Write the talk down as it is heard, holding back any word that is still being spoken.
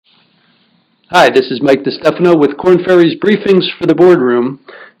Hi, this is Mike Distefano with Korn Ferry's Briefings for the Boardroom.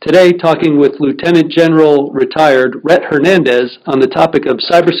 Today, talking with Lieutenant General retired Rhett Hernandez on the topic of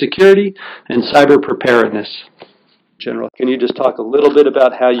cybersecurity and cyber preparedness. General, can you just talk a little bit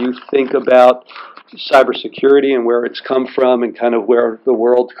about how you think about cybersecurity and where it's come from and kind of where the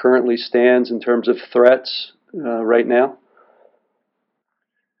world currently stands in terms of threats right now?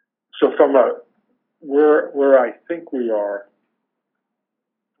 So from where I think we are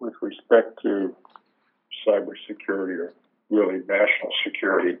with respect to cybersecurity, or really national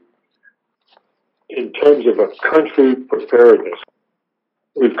security, in terms of a country preparedness,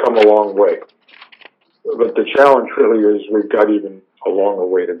 we've come a long way. But the challenge really is we've got even a longer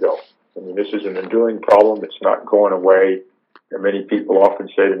way to go. I mean, this is an enduring problem. It's not going away. And many people often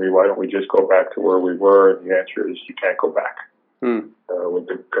say to me, why don't we just go back to where we were? And the answer is you can't go back. With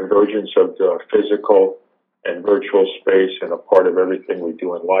the convergence of the physical and virtual space and a part of everything we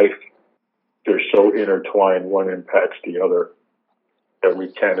do in life, they're so intertwined, one impacts the other, that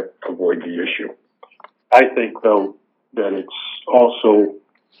we can't avoid the issue. I think, though, that it's also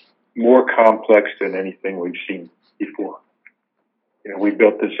more complex than anything we've seen before. You know, we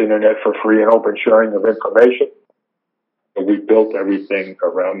built this internet for free and open sharing of information, but we built everything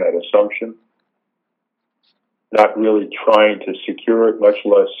around that assumption, not really trying to secure it, much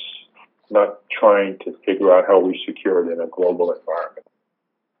less not trying to figure out how we secure it in a global environment.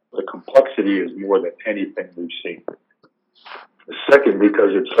 The complexity is more than anything we've seen. The second,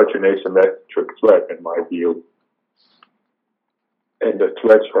 because it's such an asymmetric threat, in my view, and the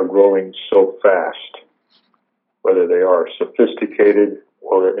threats are growing so fast, whether they are sophisticated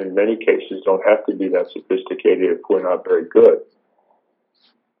or in many cases don't have to be that sophisticated if we're not very good.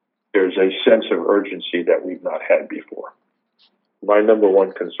 There's a sense of urgency that we've not had before. My number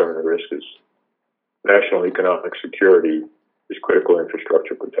one concern or risk is national economic security is critical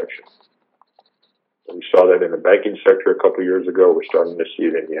infrastructure protection. We saw that in the banking sector a couple of years ago. We're starting to see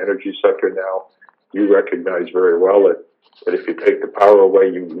it in the energy sector now. You recognize very well that if you take the power away,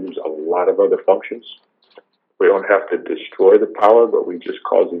 you lose a lot of other functions. We don't have to destroy the power, but we just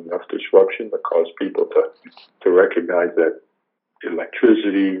cause enough disruption that cause people to recognize that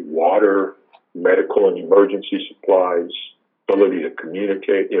electricity, water, medical and emergency supplies, ability to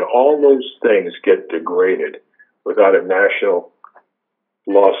communicate, all those things get degraded without a national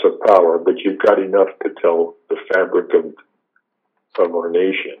loss of power, but you've got enough to tell the fabric of our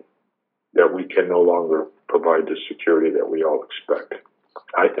nation that we can no longer provide the security that we all expect.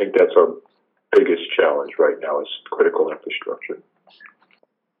 I think that's our biggest challenge right now is critical infrastructure.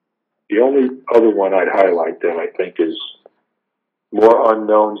 The only other one I'd highlight that I think is more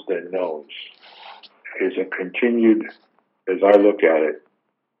unknowns than knowns is a continued, as I look at it,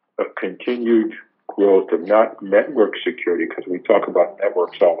 a continued growth of not network security, because we talk about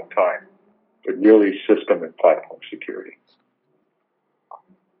networks all the time, but really system and platform security.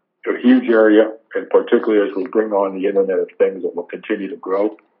 A huge area, and particularly as we bring on the Internet of Things that will continue to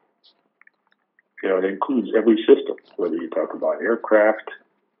grow, it includes every system, whether you talk about aircraft,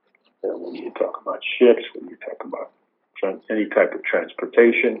 whether you talk about ships, whether you talk about any type of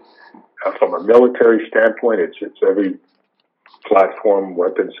transportation. From a military standpoint, it's every platform,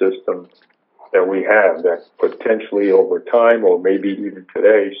 weapon system that we have that potentially over time, or maybe even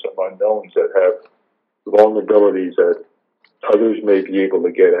today, some unknowns that have vulnerabilities that others may be able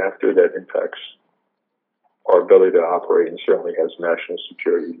to get after that impacts our ability to operate and certainly has national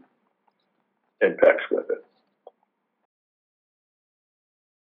security impacts with it.